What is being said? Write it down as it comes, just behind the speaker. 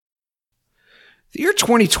The year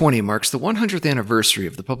 2020 marks the 100th anniversary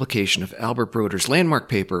of the publication of Albert Broder's landmark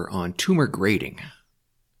paper on tumor grading.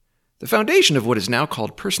 The foundation of what is now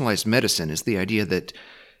called personalized medicine is the idea that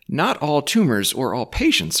not all tumors or all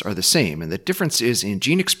patients are the same, and that differences in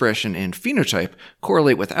gene expression and phenotype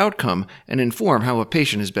correlate with outcome and inform how a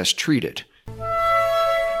patient is best treated.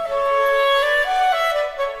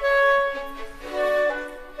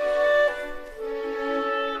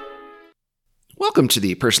 Welcome to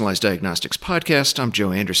the Personalized Diagnostics Podcast. I'm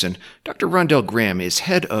Joe Anderson. Dr. Rondell Graham is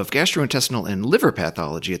head of gastrointestinal and liver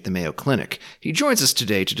pathology at the Mayo Clinic. He joins us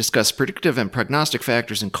today to discuss predictive and prognostic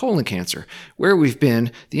factors in colon cancer, where we've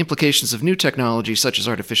been, the implications of new technology such as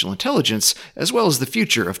artificial intelligence, as well as the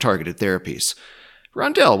future of targeted therapies.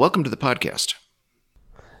 Rondell, welcome to the podcast.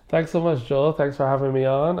 Thanks so much, Joe. Thanks for having me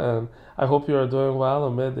on, and I hope you are doing well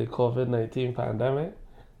amid the COVID-19 pandemic.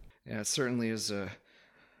 Yeah, it certainly is a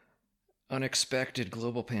unexpected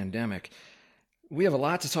global pandemic. We have a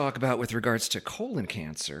lot to talk about with regards to colon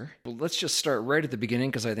cancer. Well, let's just start right at the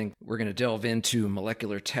beginning because I think we're going to delve into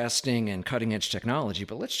molecular testing and cutting-edge technology,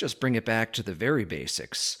 but let's just bring it back to the very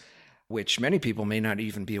basics, which many people may not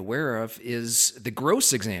even be aware of, is the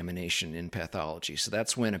gross examination in pathology. So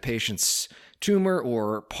that's when a patient's tumor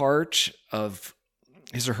or part of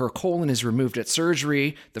his or her colon is removed at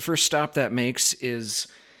surgery. The first stop that makes is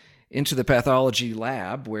into the pathology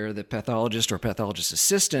lab, where the pathologist or pathologist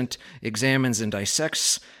assistant examines and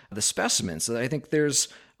dissects the specimen. So I think there's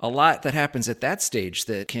a lot that happens at that stage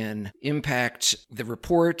that can impact the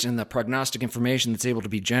report and the prognostic information that's able to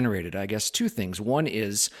be generated. I guess two things. One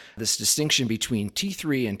is this distinction between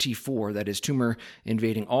T3 and T4, that is tumor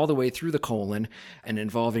invading all the way through the colon and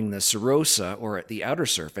involving the serosa or at the outer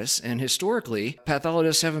surface. And historically,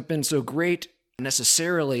 pathologists haven't been so great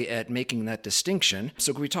necessarily at making that distinction.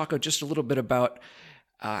 So can we talk just a little bit about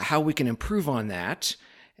how we can improve on that?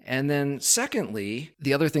 And then secondly,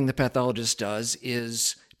 the other thing the pathologist does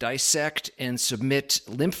is dissect and submit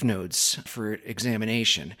lymph nodes for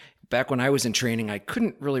examination. Back when I was in training, I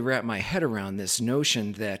couldn't really wrap my head around this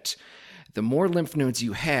notion that the more lymph nodes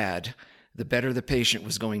you had, the better the patient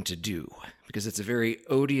was going to do, because it's a very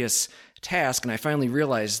odious task. And I finally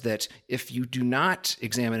realized that if you do not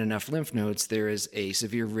examine enough lymph nodes, there is a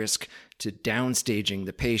severe risk to downstaging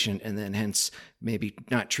the patient and then hence maybe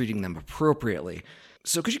not treating them appropriately.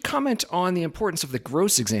 So could you comment on the importance of the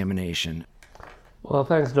gross examination? Well,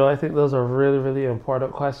 thanks, Joe. I think those are really, really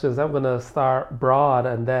important questions. I'm going to start broad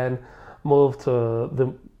and then move to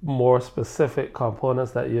the more specific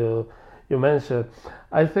components that you mentioned.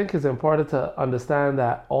 I think it's important to understand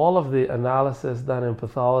that all of the analysis done in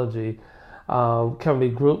pathology can be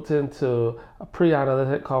grouped into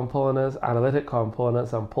pre-analytic components, analytic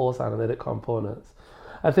components, and post-analytic components.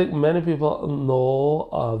 I think many people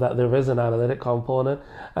know that there is an analytic component,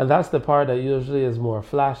 and that's the part that usually is more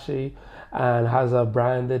flashy and has a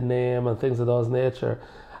branded name and things of those nature.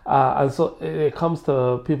 And so it comes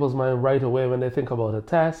to people's mind right away when they think about a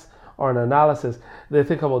test or an analysis, they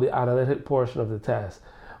think about the analytic portion of the test.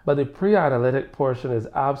 But the pre-analytic portion is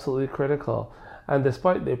absolutely critical. And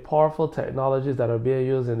despite the powerful technologies that are being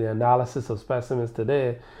used in the analysis of specimens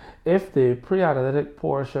today, if the pre-analytic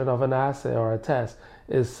portion of an assay or a test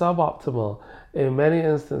is suboptimal, in many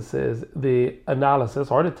instances, the analysis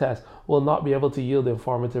or the test will not be able to yield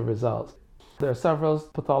informative results. There are several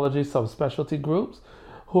pathology subspecialty groups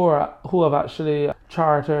who have actually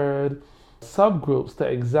chartered subgroups to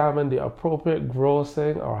examine the appropriate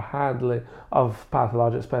grossing or handling of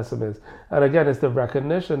pathologic specimens. And again, it's the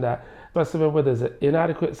recognition that specimen where there's an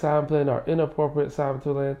inadequate sampling or inappropriate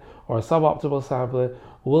sampling or suboptimal sampling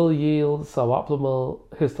will yield suboptimal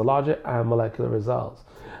histologic and molecular results.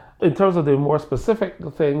 In terms of the more specific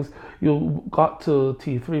things, you got to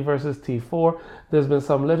T3 versus T4. There's been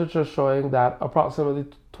some literature showing that approximately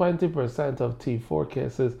 20% of T4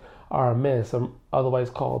 cases are missed, otherwise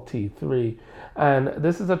called T3. And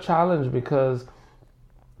this is a challenge because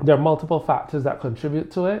there are multiple factors that contribute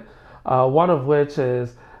to it, one of which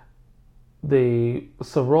is the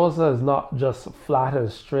serosa is not just flat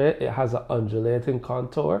and straight, it has an undulating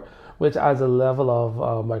contour, which adds a level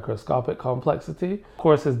of microscopic complexity. Of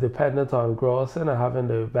course, it's dependent on grossing and having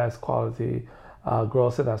the best quality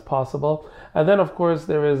grossing as possible. And then, of course,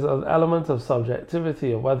 there is an element of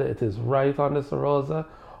subjectivity of whether it is right on the serosa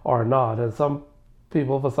or not. And some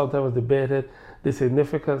people for some time have debated the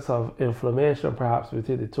significance of inflammation perhaps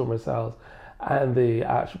between the tumor cells and the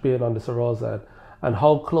being on the serosa and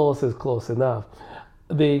how close is close enough.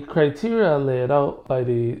 The criteria laid out by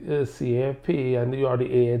the CAP and or the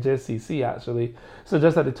AHJCC actually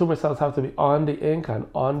suggests that the tumor cells have to be on the ink and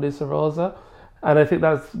on the serosa And I think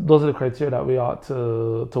those are the criteria that we ought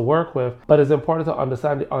to work with. But it's important to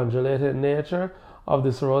understand the undulated nature of the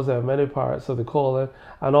serosa in many parts of the colon,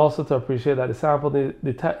 and also to appreciate that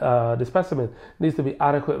the specimen needs to be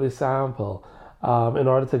adequately sampled in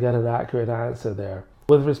order to get an accurate answer there.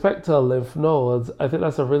 With respect to lymph nodes, I think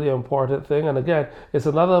that's a really important thing. And again, it's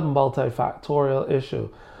another multifactorial issue.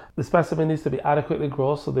 The specimen needs to be adequately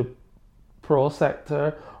gross, so the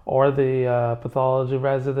prosector or the pathology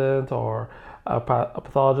resident or a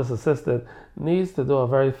pathologist assistant needs to do a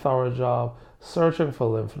very thorough job searching for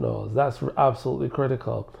lymph nodes. That's absolutely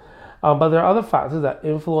critical. But there are other factors that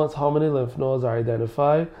influence how many lymph nodes are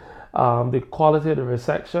identified. The quality of the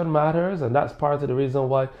resection matters, and that's part of the reason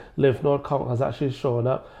why lymph node count has actually shown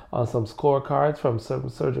up on some scorecards from some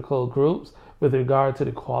surgical groups with regard to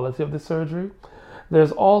the quality of the surgery.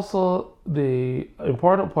 There's also the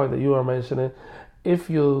important point that you are mentioning.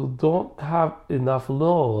 If you don't have enough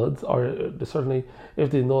nodes, or certainly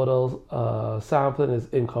if the nodal sampling is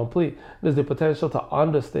incomplete, there's the potential to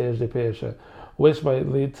understage the patient, which might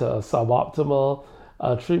lead to a suboptimal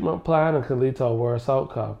treatment plan and can lead to a worse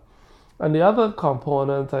outcome. And the other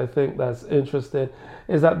component I think that's interesting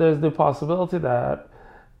is that there's the possibility that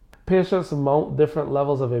patients mount different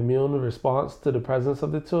levels of immune response to the presence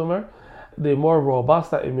of the tumor. The more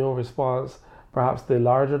robust that immune response, perhaps the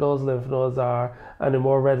larger those lymph nodes are and the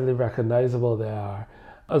more readily recognizable they are.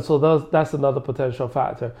 And so that's another potential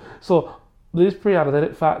factor. So these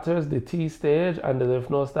pre-analytic factors, the T stage and the lymph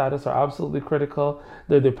node status, are absolutely critical.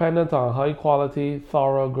 They're dependent on high quality,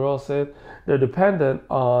 thorough grossing. They're dependent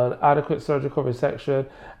on adequate surgical resection,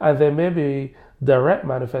 and they may be direct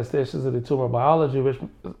manifestations of the tumor biology,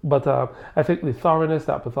 but I think the thoroughness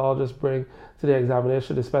that pathologists bring to the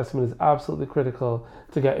examination of the specimen is absolutely critical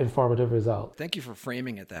to get informative results. Thank you for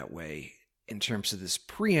framing it that way in terms of this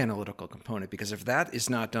pre-analytical component, because if that is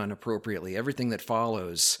not done appropriately, everything that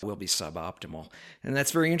follows will be suboptimal. And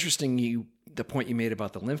that's very interesting, the point you made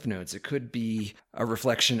about the lymph nodes. It could be a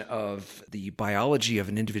reflection of the biology of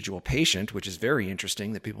an individual patient, which is very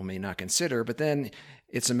interesting that people may not consider, but then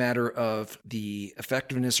it's a matter of the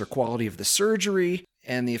effectiveness or quality of the surgery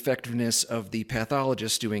and the effectiveness of the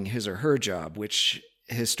pathologist doing his or her job, which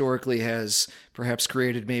historically has perhaps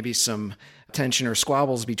created maybe some tension or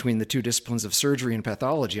squabbles between the two disciplines of surgery and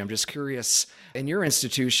pathology. I'm just curious, in your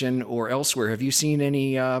institution or elsewhere, have you seen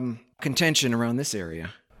any contention around this area?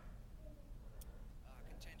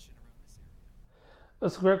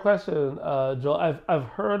 That's a great question, Joel. I've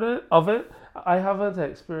heard of it. I haven't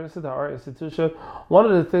experienced it at our institution. One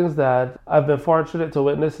of the things that I've been fortunate to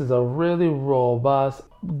witness is a really robust,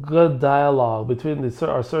 good dialogue between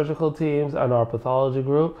our surgical teams and our pathology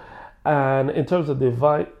group. And in terms of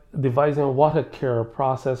devising what a care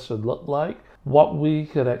process should look like, what we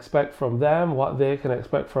can expect from them, what they can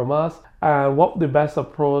expect from us, and what the best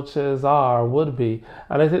approaches would be.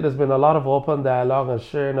 And I think there's been a lot of open dialogue and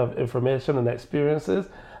sharing of information and experiences,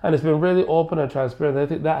 and it's been really open and transparent. I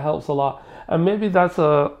think that helps a lot. And maybe that's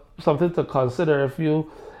something to consider if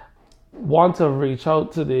you want to reach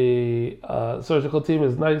out to the surgical team.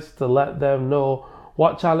 It's nice to let them know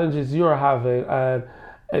what challenges you're having and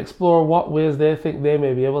explore what ways they think they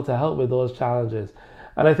may be able to help with those challenges.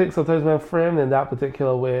 And I think sometimes when framed in that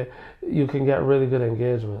particular way, you can get really good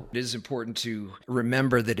engagement. It is important to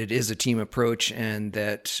remember that it is a team approach and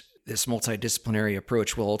that this multidisciplinary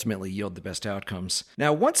approach will ultimately yield the best outcomes.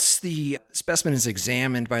 Now, once the specimen is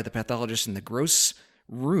examined by the pathologist in the gross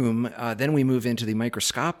room, then we move into the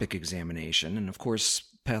microscopic examination. And of course,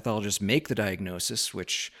 pathologists make the diagnosis,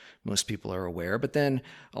 which most people are aware. But then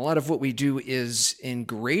a lot of what we do is in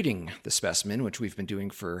grading the specimen, which we've been doing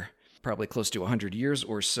for probably close to 100 years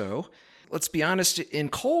or so. Let's be honest, in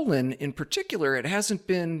colon in particular, it hasn't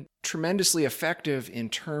been tremendously effective in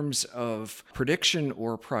terms of prediction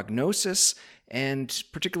or prognosis. And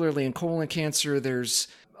particularly in colon cancer, there's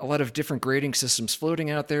a lot of different grading systems floating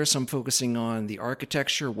out there, some focusing on the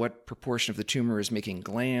architecture, what proportion of the tumor is making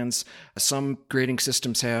glands. Some grading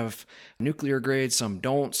systems have nuclear grades, some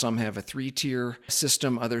don't. Some have a 3-tier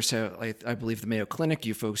system. Others have, I believe the Mayo Clinic,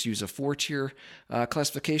 you folks use a 4-tier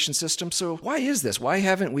classification system. So why is this? Why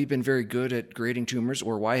haven't we been very good at grading tumors,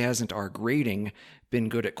 or why hasn't our grading been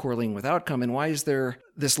good at correlating with outcome? And why is there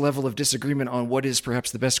this level of disagreement on what is perhaps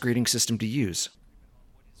the best grading system to use?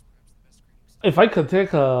 If I could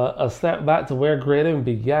take a step back to where grading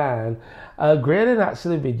began, grading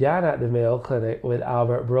actually began at the Mayo Clinic with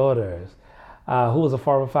Albert Broders, who was a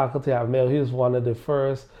former faculty at Mayo. He was one of the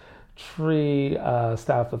first 3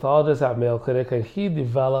 staff pathologists at Mayo Clinic, and he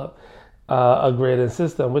developed a grading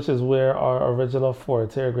system, which is where our original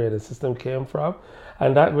four-tier grading system came from.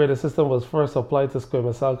 And that grading system was first applied to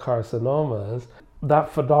squamous cell carcinomas.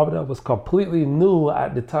 That phenomenon was completely new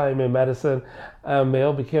at the time in medicine, and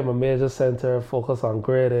Mayo became a major center focused on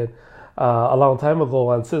grading a long time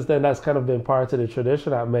ago. And since then, that's kind of been part of the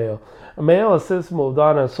tradition at Mayo. Mayo has since moved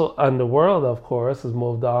on, and the world, of course, has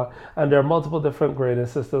moved on. And there are multiple different grading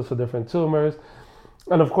systems for different tumors.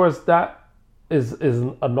 And of course, that is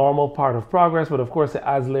a normal part of progress, but of course it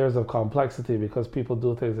adds layers of complexity because people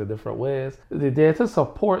do things in different ways. The data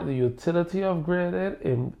support the utility of grading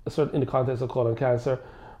in the context of colon cancer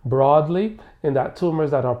broadly, in that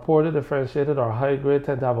tumors that are poorly differentiated or high grade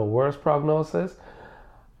tend to have a worse prognosis.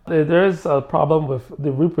 There is a problem with the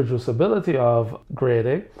reproducibility of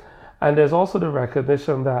grading, and there's also the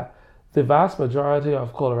recognition that the vast majority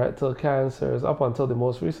of colorectal cancers, up until the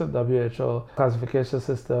most recent WHO classification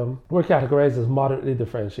system, were categorized as moderately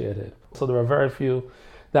differentiated. So there were very few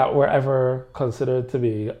that were ever considered to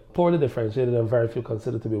be poorly differentiated and very few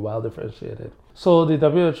considered to be well differentiated. So the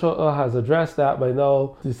WHO has addressed that by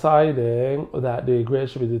now deciding that the grade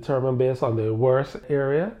should be determined based on the worst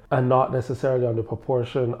area and not necessarily on the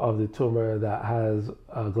proportion of the tumor that has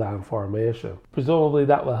a gland formation. Presumably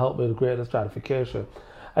that will help with greater stratification.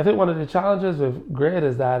 I think one of the challenges with grade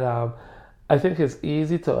is that I think it's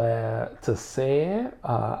easy to say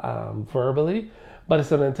verbally, but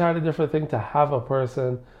it's an entirely different thing to have a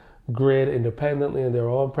person grade independently in their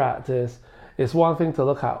own practice. It's one thing to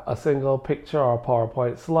look at a single picture or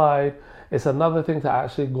PowerPoint slide. It's another thing to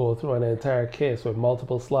actually go through an entire case with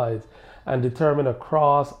multiple slides and determine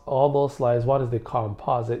across all those slides what is the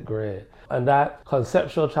composite grade. And that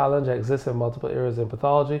conceptual challenge exists in multiple areas in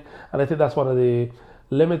pathology, and I think that's one of the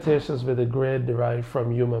limitations with the grade derived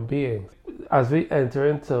from human beings. As we enter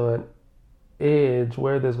into an age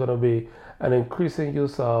where there's going to be an increasing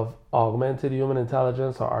use of augmented human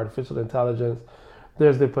intelligence or artificial intelligence,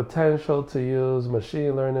 there's the potential to use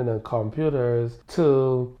machine learning and computers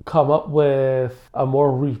to come up with a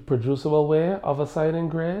more reproducible way of assigning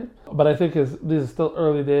grade. But I think these are still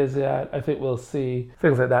early days yet. I think we'll see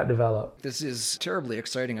things like that develop. This is terribly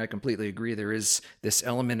exciting. I completely agree. There is this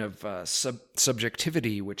element of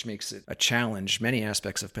subjectivity, which makes it a challenge. Many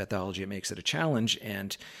aspects of pathology, it makes it a challenge.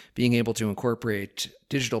 And being able to incorporate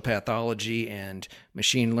digital pathology and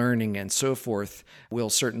machine learning and so forth will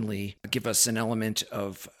certainly give us an element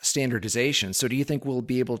of standardization. So do you think we'll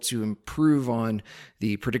be able to improve on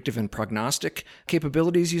the predictive and prognostic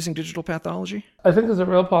capabilities using digital pathology? I think there's a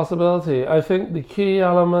real possibility. I think the key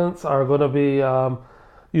elements are going to be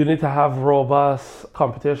you need to have robust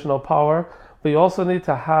computational power, but you also need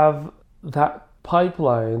to have that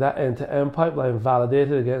pipeline, that end-to-end pipeline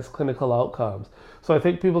validated against clinical outcomes. So I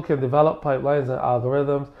think people can develop pipelines and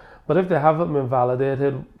algorithms, but if they haven't been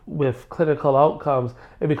validated with clinical outcomes,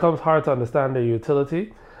 it becomes hard to understand their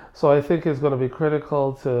utility. So I think it's going to be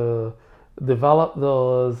critical to develop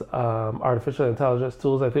those artificial intelligence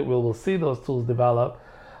tools. I think we will see those tools develop,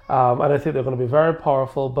 and I think they're going to be very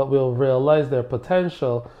powerful, but we'll realize their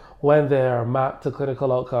potential when they are mapped to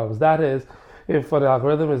clinical outcomes. That is, if an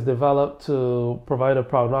algorithm is developed to provide a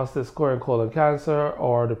prognostic score in colon cancer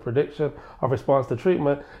or the prediction of response to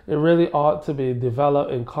treatment, it really ought to be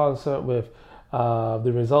developed in concert with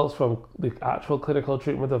the results from the actual clinical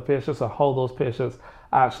treatment of patients or how those patients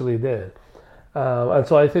actually did. And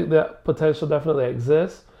so I think that potential definitely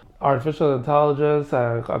exists. Artificial intelligence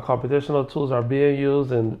and computational tools are being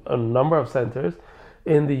used in a number of centers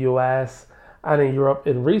in the US and in Europe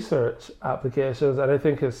in research applications, and I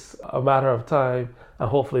think it's a matter of time, and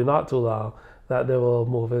hopefully not too long, that they will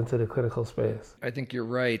move into the clinical space. I think you're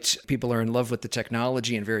right. People are in love with the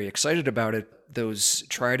technology and very excited about it. Those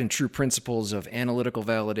tried and true principles of analytical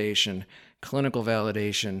validation, clinical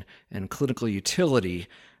validation, and clinical utility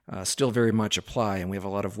still very much apply, and we have a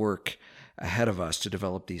lot of work ahead of us to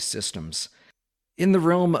develop these systems. In the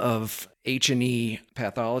realm of H&E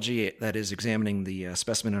pathology, that is examining the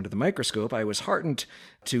specimen under the microscope, I was heartened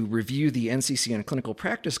to review the NCCN clinical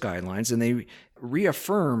practice guidelines, and they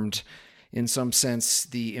reaffirmed, in some sense,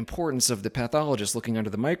 the importance of the pathologist looking under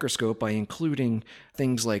the microscope by including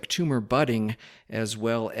things like tumor budding as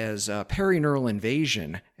well as perineural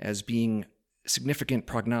invasion as being significant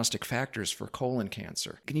prognostic factors for colon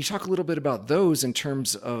cancer. Can you talk a little bit about those in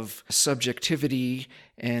terms of subjectivity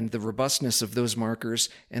and the robustness of those markers?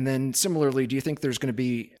 And then similarly, do you think there's going to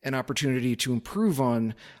be an opportunity to improve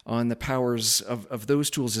on the powers of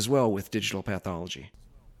those tools as well with digital pathology?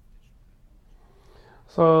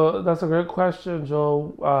 So that's a great question,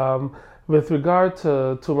 Joe. With regard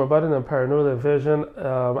to tumor budding and perineural invasion,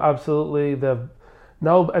 absolutely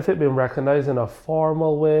now I think being recognized in a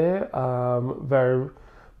formal way, very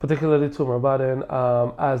particularly tumor burden,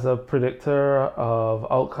 as a predictor of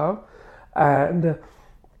outcome. And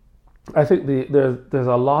I think there's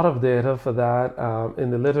a lot of data for that in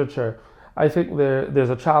the literature. I think there's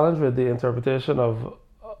a challenge with the interpretation of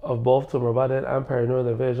both tumor burden and perineural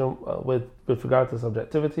invasion with regard to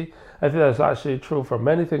subjectivity. I think that's actually true for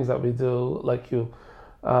many things that we do, like you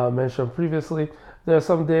mentioned previously. There's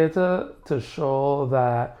some data to show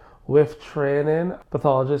that with training,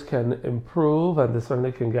 pathologists can improve and they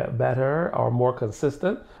certainly can get better or more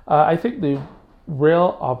consistent. I think the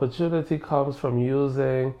real opportunity comes from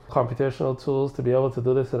using computational tools to be able to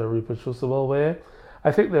do this in a reproducible way.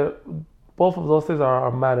 I think that both of those things are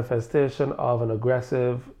a manifestation of an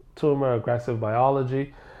aggressive tumor, aggressive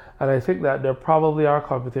biology. And I think that there probably are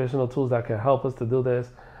computational tools that can help us to do this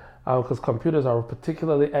because computers are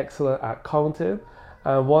particularly excellent at counting.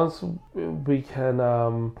 And once we can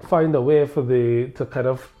find a way to kind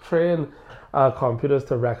of train computers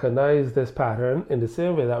to recognize this pattern in the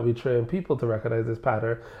same way that we train people to recognize this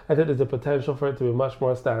pattern, I think there's a potential for it to be much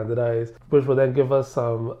more standardized, which will then give us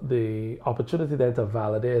the opportunity then to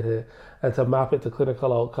validate it and to map it to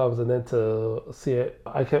clinical outcomes and then to see it,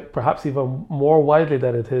 perhaps even more widely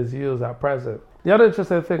than it is used at present. The other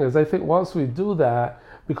interesting thing is I think once we do that,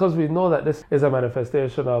 because we know that this is a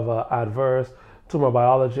manifestation of adverse tumor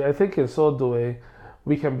biology, I think in so doing,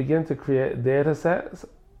 we can begin to create data sets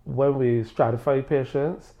when we stratify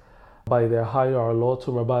patients by their high or low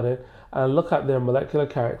tumor burden and look at their molecular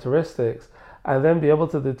characteristics and then be able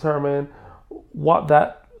to determine what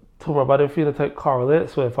that tumor burden phenotype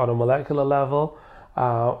correlates with on a molecular level,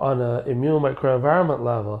 on an immune microenvironment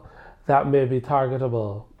level, that may be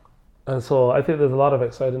targetable. And so I think there's a lot of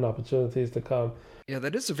exciting opportunities to come. Yeah,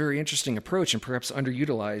 that is a very interesting approach, and perhaps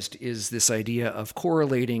underutilized is this idea of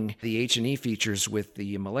correlating the H&E features with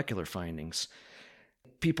the molecular findings.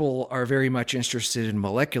 People are very much interested in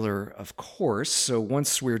molecular, of course, so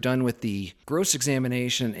once we're done with the gross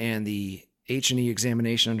examination and the H&E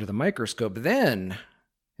examination under the microscope, then,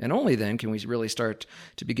 and only then, can we really start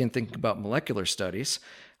to begin thinking about molecular studies.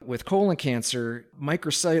 With colon cancer,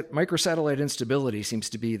 microsatellite instability seems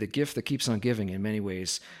to be the gift that keeps on giving in many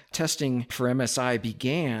ways. Testing for MSI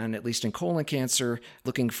began, at least in colon cancer,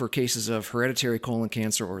 looking for cases of hereditary colon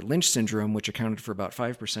cancer or Lynch syndrome, which accounted for about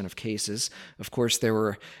 5% of cases. Of course, there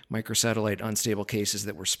were microsatellite unstable cases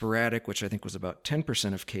that were sporadic, which I think was about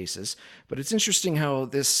 10% of cases. But it's interesting how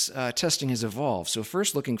this testing has evolved. So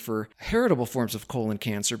first looking for heritable forms of colon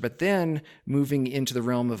cancer, but then moving into the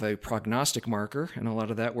realm of a prognostic marker, and a lot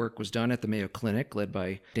of that work was done at the Mayo Clinic, led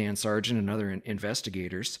by Dan Sargent and other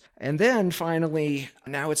investigators. And then finally,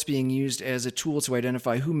 now it's being used as a tool to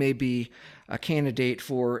identify who may be a candidate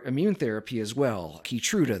for immune therapy as well.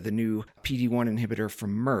 Keytruda, the new PD-1 inhibitor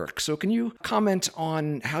from Merck. So can you comment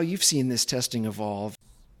on how you've seen this testing evolve?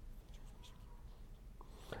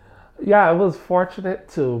 Yeah, I was fortunate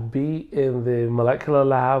to be in the molecular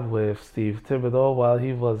lab with Steve Thibodeau while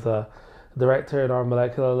he was a director in our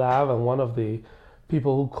molecular lab and one of the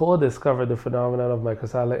people who co-discovered the phenomenon of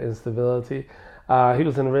microsatellite instability.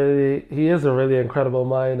 He is a really incredible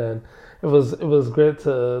mind, and it was great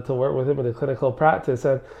to work with him in the clinical practice.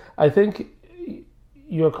 And I think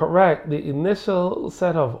you're correct. The initial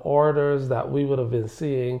set of orders that we would have been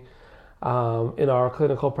seeing in our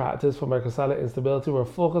clinical practice for microsatellite instability were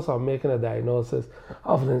focused on making a diagnosis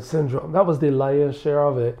of Lynch syndrome. That was the lion's share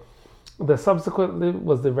of it. The subsequently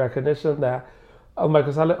was the recognition that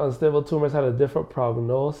microsatellite unstable tumors had a different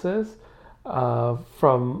prognosis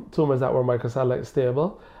from tumors that were microsatellite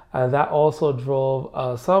stable, and that also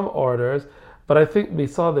drove some orders. But I think we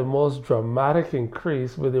saw the most dramatic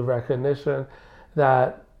increase with the recognition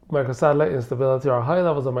that microsatellite instability or high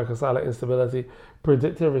levels of microsatellite instability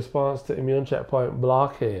predicted response to immune checkpoint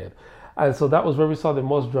blockade. And so that was where we saw the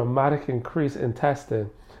most dramatic increase in testing.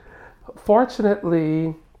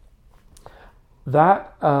 Fortunately,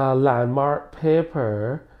 that landmark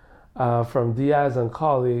paper from Diaz and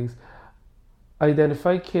colleagues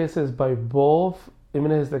identified cases by both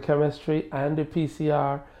immunohistochemistry and the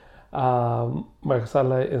PCR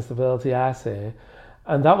microsatellite instability assay.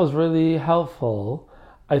 And that was really helpful,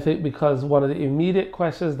 I think, because one of the immediate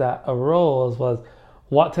questions that arose was,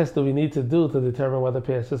 what tests do we need to do to determine whether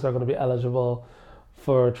patients are going to be eligible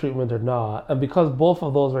for treatment or not? And because both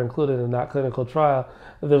of those were included in that clinical trial,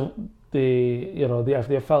 the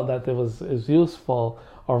FDA felt that it was useful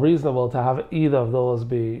or reasonable to have either of those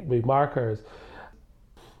be markers.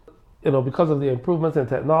 Because of the improvements in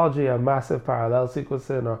technology and massive parallel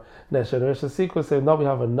sequencing or next generation sequencing, now we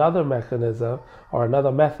have another mechanism, or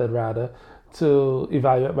another method rather, to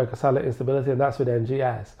evaluate microsatellite instability, and that's with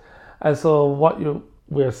NGS. And so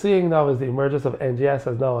we're seeing now is the emergence of NGS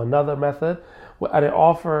as now another method, and it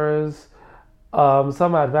offers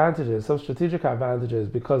some advantages, some strategic advantages,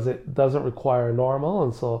 because it doesn't require normal,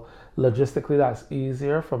 and so logistically that's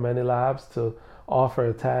easier for many labs to offer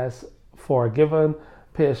a test for a given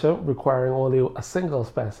patient requiring only a single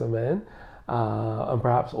specimen, and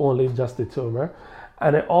perhaps only just the tumor.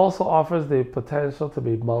 And it also offers the potential to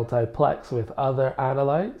be multiplex with other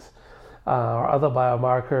analytes or other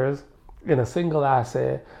biomarkers in a single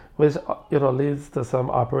assay, which leads to some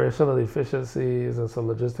operational efficiencies and some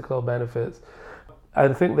logistical benefits. I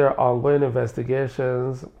think there are ongoing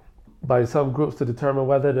investigations by some groups to determine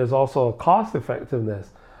whether there's also a cost effectiveness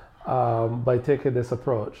by taking this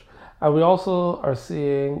approach. And we also are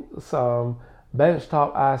seeing some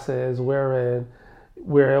benchtop assays wherein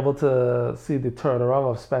we're able to see the turnaround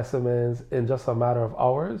of specimens in just a matter of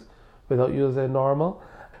hours without using normal.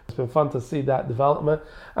 It's been fun to see that development.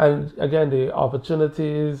 And again, the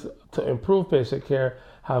opportunities to improve patient care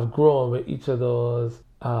have grown with each of those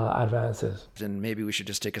advances. And maybe we should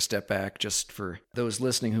just take a step back, just for those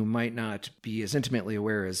listening who might not be as intimately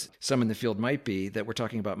aware as some in the field might be, that we're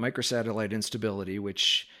talking about microsatellite instability,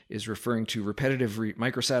 which is referring to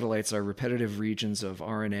microsatellites are repetitive regions of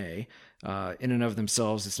RNA. In and of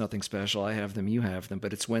themselves, it's nothing special. I have them, you have them,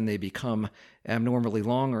 but it's when they become abnormally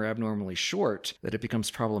long or abnormally short that it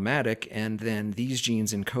becomes problematic, and then these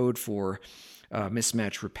genes encode for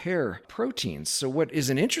mismatch repair proteins. So what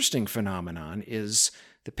is an interesting phenomenon is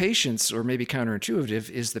the patients, or maybe counterintuitive,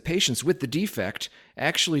 is the patients with the defect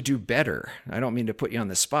actually do better. I don't mean to put you on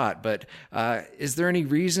the spot, but is there any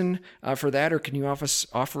reason for that, or can you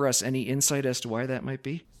offer us any insight as to why that might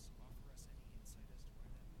be?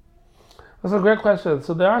 That's a great question.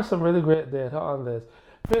 So there are some really great data on this.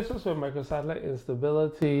 Patients with microsatellite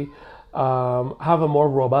instability have a more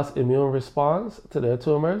robust immune response to their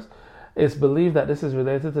tumors. It's believed that this is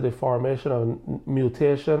related to the formation of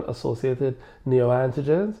mutation-associated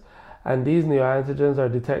neoantigens, and these neoantigens are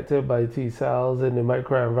detected by T cells in the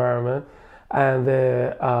microenvironment, and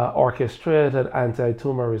they orchestrate an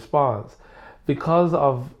anti-tumor response. Because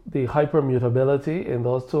of the hypermutability in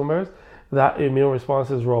those tumors, that immune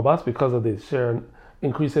response is robust because of the sheer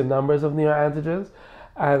increasing numbers of neoantigens.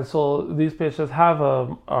 And so these patients have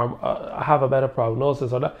a better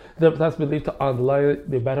prognosis, or that's believed to underlie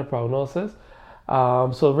the better prognosis.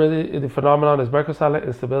 So really, the phenomenon is microsatellite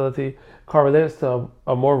instability correlates to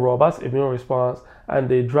a more robust immune response, and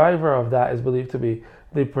the driver of that is believed to be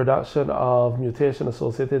the production of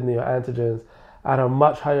mutation-associated neoantigens at a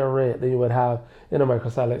much higher rate than you would have in a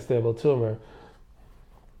microsatellite stable tumor.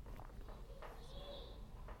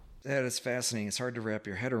 That is fascinating. It's hard to wrap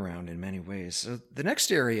your head around in many ways. So the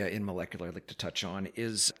next area in molecular I'd like to touch on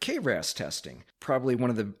is KRAS testing. Probably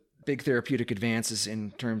one of the big therapeutic advances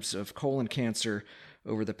in terms of colon cancer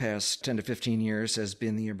over the past 10 to 15 years has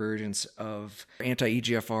been the emergence of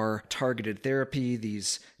anti-EGFR targeted therapy,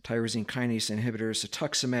 these tyrosine kinase inhibitors,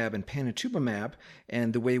 cetuximab and panitumumab,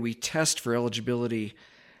 and the way we test for eligibility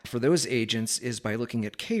for those agents is by looking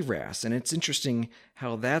at KRAS, and it's interesting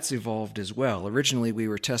how that's evolved as well. Originally, we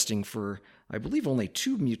were testing for, I believe, only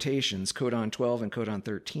 2 mutations, codon 12 and codon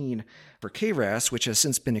 13 for KRAS, which has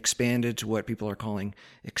since been expanded to what people are calling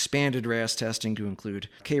expanded RAS testing to include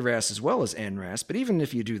KRAS as well as NRAS. But even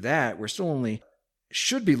if you do that, we're still only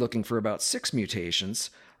should be looking for about 6 mutations.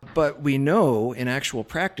 But we know in actual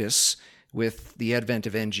practice, with the advent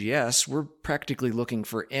of NGS, we're practically looking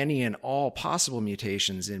for any and all possible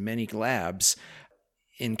mutations in many labs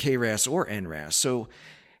in KRAS or NRAS. So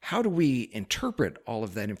how do we interpret all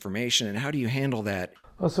of that information, and how do you handle that?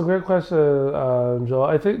 That's a great question, Joe.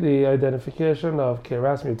 I think the identification of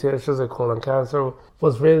KRAS mutations in colon cancer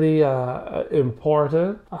was really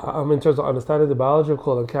important in terms of understanding the biology of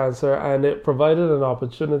colon cancer, and it provided an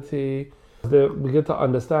opportunity we get to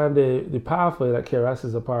understand the pathway that KRAS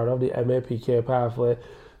is a part of, the MAPK pathway,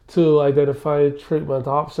 to identify treatment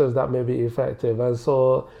options that may be effective. And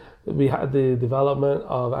so we had the development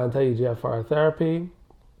of anti-EGFR therapy,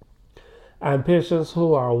 and patients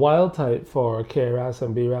who are wild type for KRAS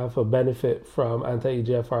and BRAF will benefit from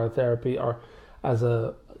anti-EGFR therapy, or as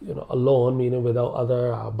alone, meaning without other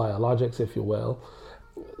biologics, if you will.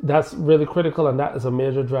 That's really critical, and that is a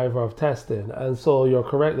major driver of testing. And so you're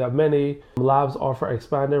correct that many labs offer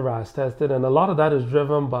expanded RAS testing, and a lot of that is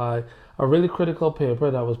driven by a really critical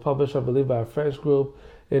paper that was published, I believe, by a French group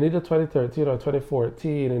in either 2013 or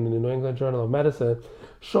 2014 in the New England Journal of Medicine,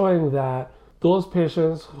 showing that those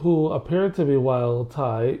patients who appeared to be wild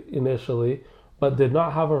type initially but did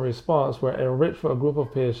not have a response were enriched for a group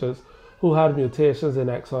of patients who had mutations in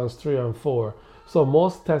exons 3 and 4. So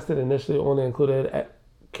most testing initially only included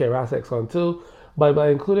KRAS exon 2, but by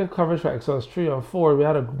including coverage for exons 3 and 4, we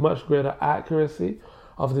had a much greater accuracy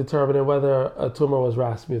of determining whether a tumor was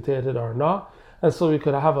RAS mutated or not. And so we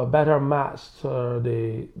could have a better match to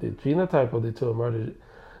the genotype of the tumor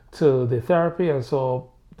to the therapy. And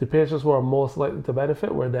so the patients who are most likely to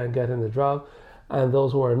benefit were then getting the drug, and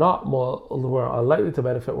those who are not were unlikely to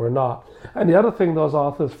benefit were not. And the other thing those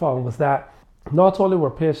authors found was that not only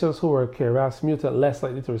were patients who were KRAS mutant less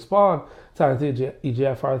likely to respond to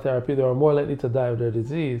anti-EGFR therapy, they were more likely to die of their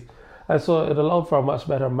disease. And so it allowed for a much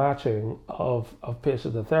better matching of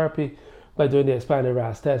patients to therapy by doing the expanded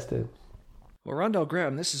RAS testing. Well, Rondell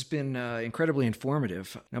Graham, this has been incredibly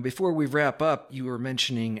informative. Now, before we wrap up, you were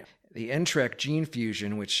mentioning the NTRK gene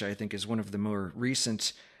fusion, which I think is one of the more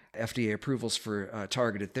recent FDA approvals for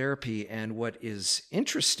targeted therapy. And what is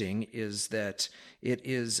interesting is that it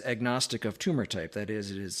is agnostic of tumor type. That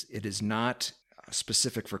is, it is not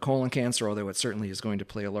specific for colon cancer, although it certainly is going to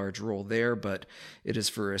play a large role there, but it is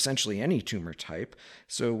for essentially any tumor type.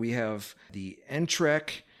 So we have the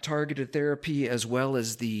NTRK targeted therapy as well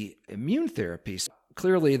as the immune therapies.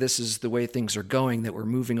 Clearly, this is the way things are going, that we're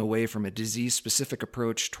moving away from a disease-specific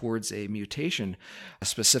approach towards a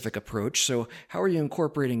mutation-specific approach. So how are you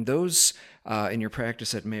incorporating those in your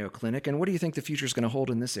practice at Mayo Clinic, and what do you think the future is going to hold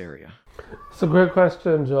in this area? It's a great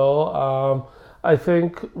question, Joe. I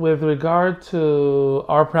think with regard to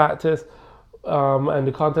our practice and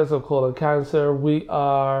the context of colon cancer, we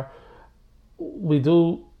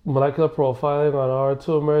do molecular profiling on our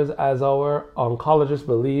tumors as our oncologists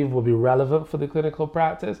believe will be relevant for the clinical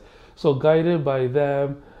practice. So guided by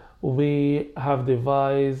them, we have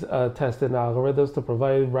devised testing algorithms to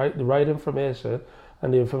provide the right information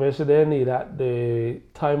and the information they need at the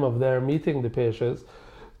time of their meeting the patients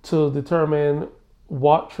to determine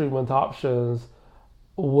what treatment options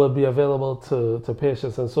would be available to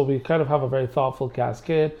patients. And so we kind of have a very thoughtful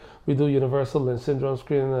cascade. We do universal Lynch syndrome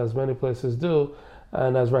screening, as many places do,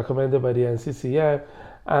 and as recommended by the NCCN.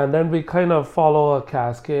 And then we kind of follow a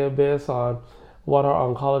cascade based on what our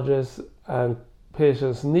oncologists and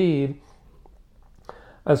patients need.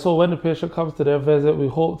 And so when the patient comes to their visit, we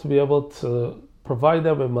hope to be able to provide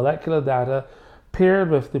them with molecular data paired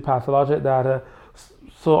with the pathologic data,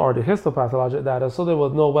 or the histopathologic data, so they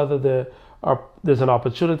will know whether there's an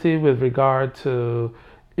opportunity with regard to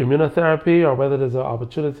immunotherapy or whether there's an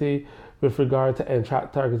opportunity with regard to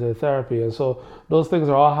NTRK targeted therapy. And so those things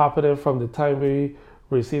are all happening from the time we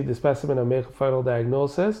receive the specimen and make a final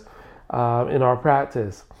diagnosis in our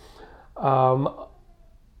practice.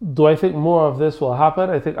 Do I think more of this will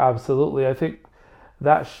happen? I think absolutely. I think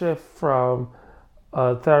that shift from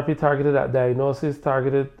therapy targeted at diagnosis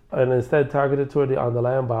and instead targeted toward the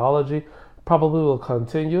underlying biology probably will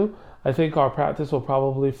continue. I think our practice will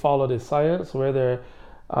probably follow the science where there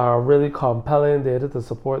are really compelling data to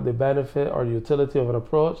support the benefit or the utility of an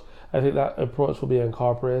approach. I think that approach will be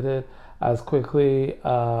incorporated as quickly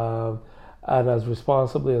and as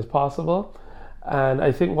responsibly as possible. And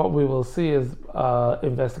I think what we will see is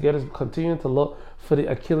investigators continuing to look for the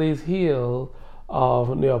Achilles heel of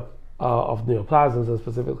neoplasms, and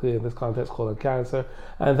specifically in this context colon cancer.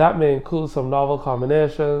 And that may include some novel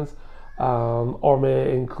combinations or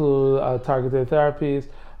may include targeted therapies,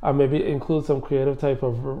 or maybe include some creative type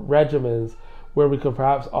of regimens where we could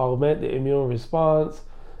perhaps augment the immune response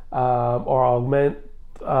or augment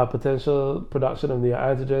potential production of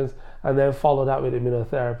neoantigens and then follow that with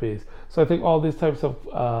immunotherapies. So I think all these types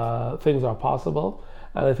of things are possible,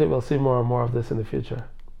 and I think we'll see more and more of this in the future.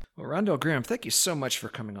 Well, Rondell Graham, thank you so much for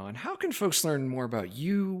coming on. How can folks learn more about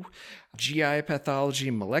you, GI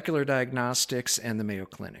pathology, molecular diagnostics, and the Mayo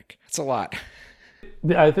Clinic? It's a lot.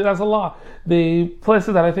 I think that's a lot. The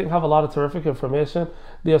places that I think have a lot of terrific information,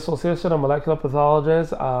 the Association of Molecular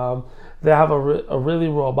Pathologists, they have a really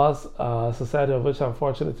robust society of which I'm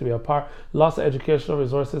fortunate to be a part. Lots of educational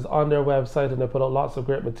resources on their website, and they put out lots of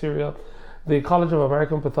great material. The College of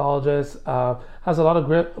American Pathologists has a lot of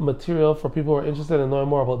great material for people who are interested in knowing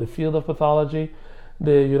more about the field of pathology.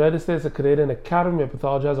 The United States and Canadian Academy of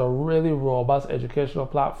Pathology has a really robust educational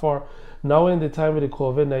platform. Now in the time of the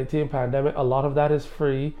COVID-19 pandemic, a lot of that is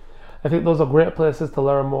free. I think those are great places to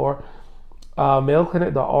learn more.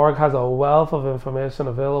 MayoClinic.org has a wealth of information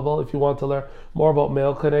available if you want to learn more about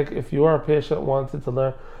Mayo Clinic. If you are a patient wanting to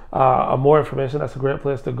learn more information, that's a great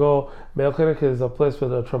place to go. Mayo Clinic is a place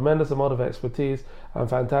with a tremendous amount of expertise and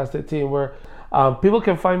fantastic team where people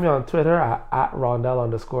can find me on Twitter at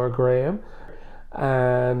Rondell_Graham.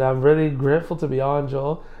 And I'm really grateful to be on,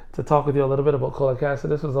 Joe, to talk with you a little bit about colon cancer.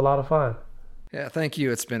 This was a lot of fun. Yeah, thank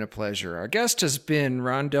you. It's been a pleasure. Our guest has been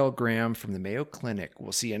Rondell Graham from the Mayo Clinic.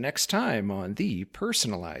 We'll see you next time on the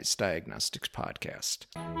Personalized Diagnostics Podcast.